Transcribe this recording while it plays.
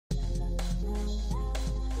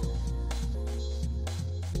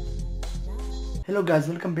Hello guys,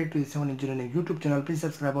 welcome back to the Civil Engineering YouTube channel. Please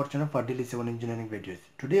subscribe our channel for daily civil engineering videos.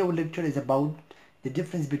 Today our lecture is about the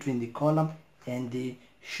difference between the column and the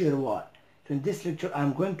shear wall. So in this lecture I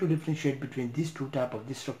am going to differentiate between these two types of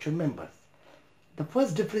the structure members. The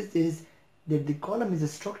first difference is that the column is a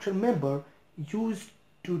structure member used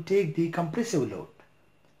to take the compressive load.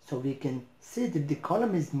 So we can say that the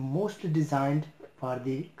column is mostly designed for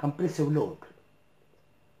the compressive load.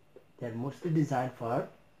 They are mostly designed for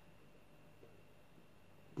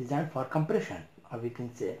compression, or we can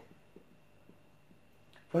say,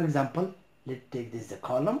 for example, let's take this a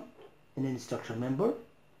column in a structure member.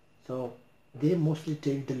 So they mostly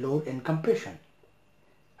take the load and compression.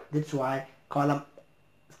 That's why column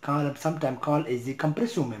sometimes called as the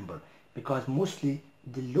compressive member, because mostly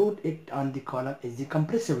the load act on the column is the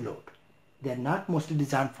compressive load. They are not mostly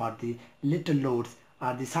designed for the lateral loads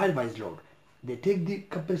or the sidewise load. They take the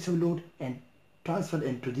compressive load and transfer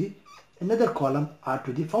into the another column or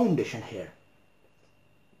to the foundation here.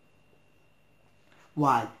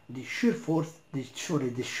 While the shear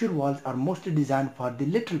walls are mostly designed for the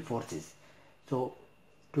lateral forces. So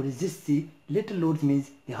to resist the lateral loads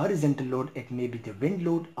means the horizontal load, it may be the wind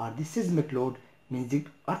load, or the seismic load means the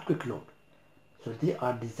earthquake load. So they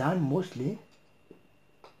are mostly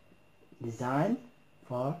designed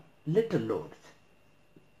for lateral loads.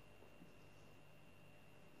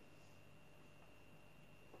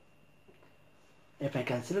 If I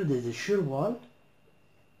consider this is a shear wall,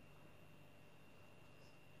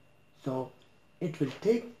 so it will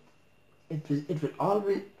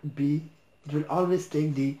always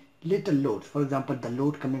take the lateral loads. For example, the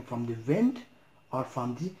load coming from the wind or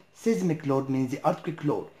from the seismic load means the earthquake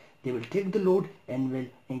load. They will take the load and will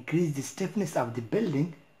increase the stiffness of the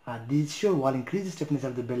building. This shear wall increases the stiffness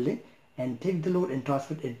of the building and take the load and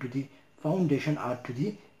transfer it into the foundation or to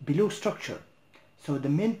the below structure. So the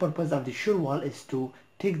main purpose of the shear wall is to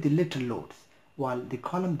take the lateral loads, while the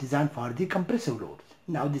column designed for the compressive loads.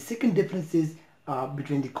 Now the second difference is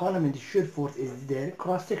between the column and the shear force is their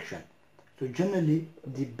cross section. So generally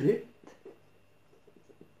the breadth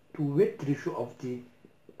to width ratio of the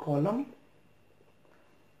column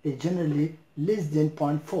is generally less than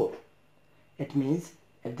 0.4. It means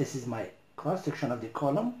if this is my cross section of the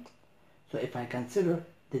column, so if I consider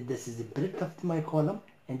that this is the breadth of my column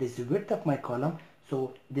and this is the width of my column,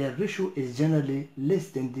 so their ratio is generally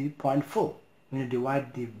less than the 0.4. When you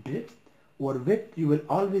divide the breadth or width, you will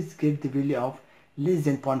always get the value of less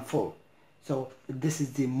than 0.4. So this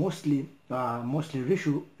is the mostly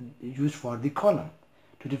ratio used for the column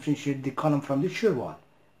to differentiate the column from the shear wall.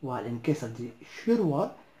 While in case of the shear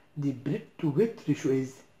wall, the breadth to width ratio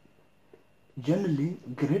is generally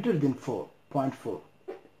greater than 0.4.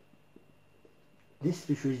 This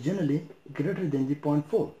ratio is generally greater than the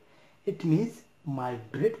 0.4. It means my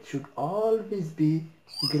breadth should always be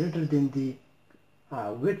greater than the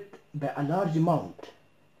width by a large amount.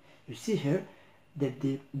 You see here that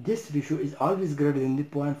this ratio is always greater than the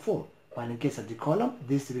 0.4, while in case of the column,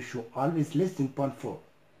 this ratio always less than 0.4.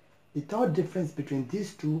 The third difference between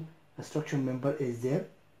these two structure member is that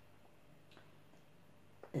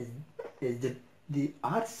the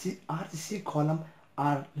RCC column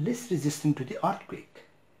are less resistant to the earthquake.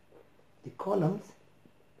 The columns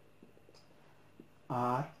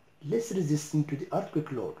are less resistant to the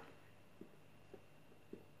earthquake load.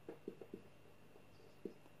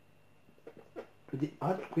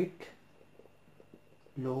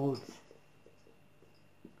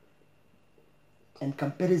 In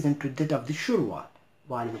comparison to that of the shear wall,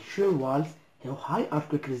 while the shear walls have high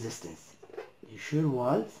earthquake resistance. The shear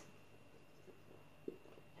walls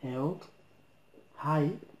have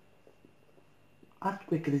high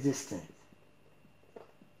earthquake resistance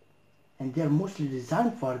and they are mostly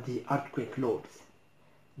designed for the earthquake loads.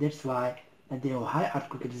 That's why they have high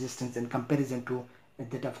earthquake resistance in comparison to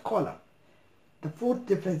that of column. The fourth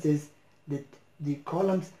difference is that the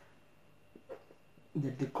columns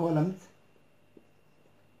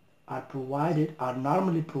are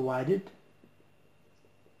normally provided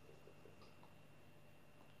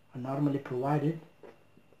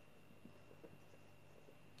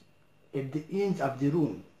at the ends of the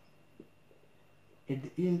room.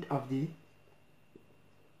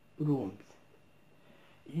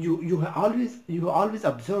 You always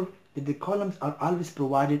observe that the columns are always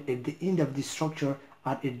provided at the end of the structure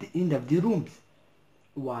or at the end of the rooms,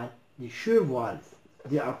 while the shear walls,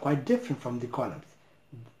 they are quite different from the columns.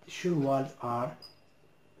 The shear walls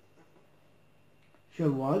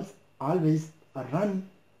always run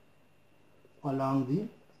along the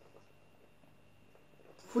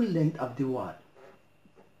full length of the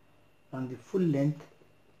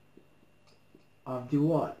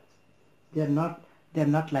wall. They are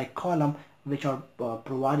not like column, which are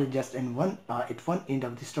provided just in one at one end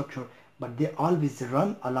of the structure, but they always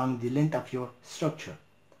run along the length of your structure.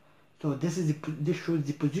 So this shows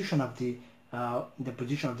the position of the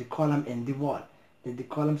column in the wall. That the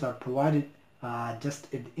columns are provided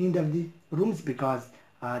just at the end of the rooms, because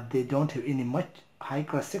they don't have any much high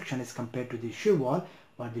cross section as compared to the shear wall,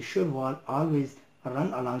 but the shear wall always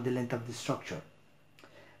run along the length of the structure.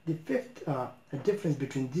 The fifth difference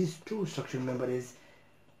between these two structural members is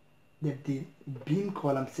that the beam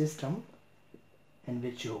column system, in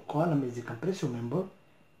which your column is a compressive member,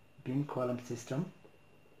 beam column system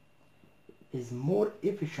is more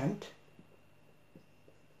efficient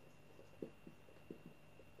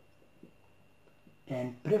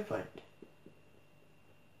and preferred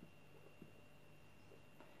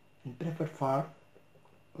for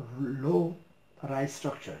low rise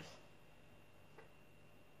structures.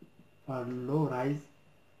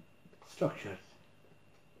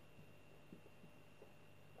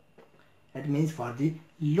 That means for the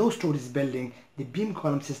low storage building, the beam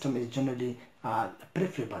column system is generally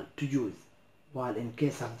preferable to use, while in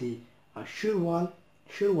case of the shear wall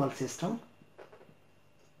system,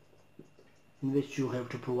 in which you have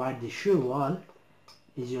to provide the shear wall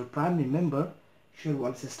is your primary member, shear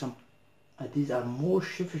wall system, these are more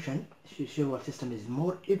efficient. Shear wall system is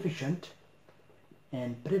more efficient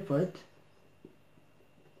and preferred,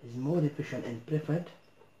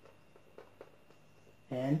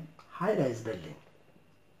 and high-rise building,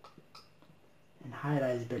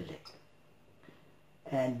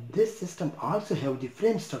 and this system also have the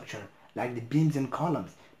frame structure like the beams and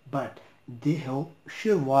columns, but they have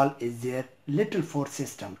shear wall is their lateral force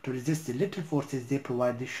system. To resist the lateral forces, they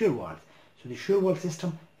provide the shear walls. So the shear wall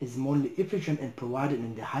system is more efficient and provided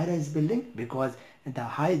in the high-rise building, because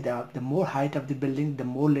the more height of the building, the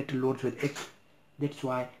more lateral loads will act. That's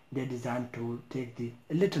why they're designed to take the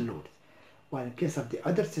lateral loads. While in case of the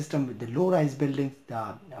other system with the low-rise buildings,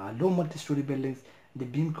 the low multi-story buildings, the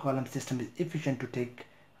beam column system is efficient to take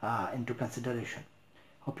into consideration.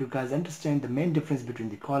 Hope you guys understand the main difference between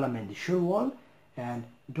the column and the shear wall, and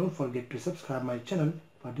don't forget to subscribe my channel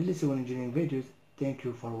for daily civil engineering videos. Thank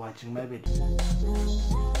you for watching my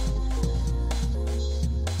video.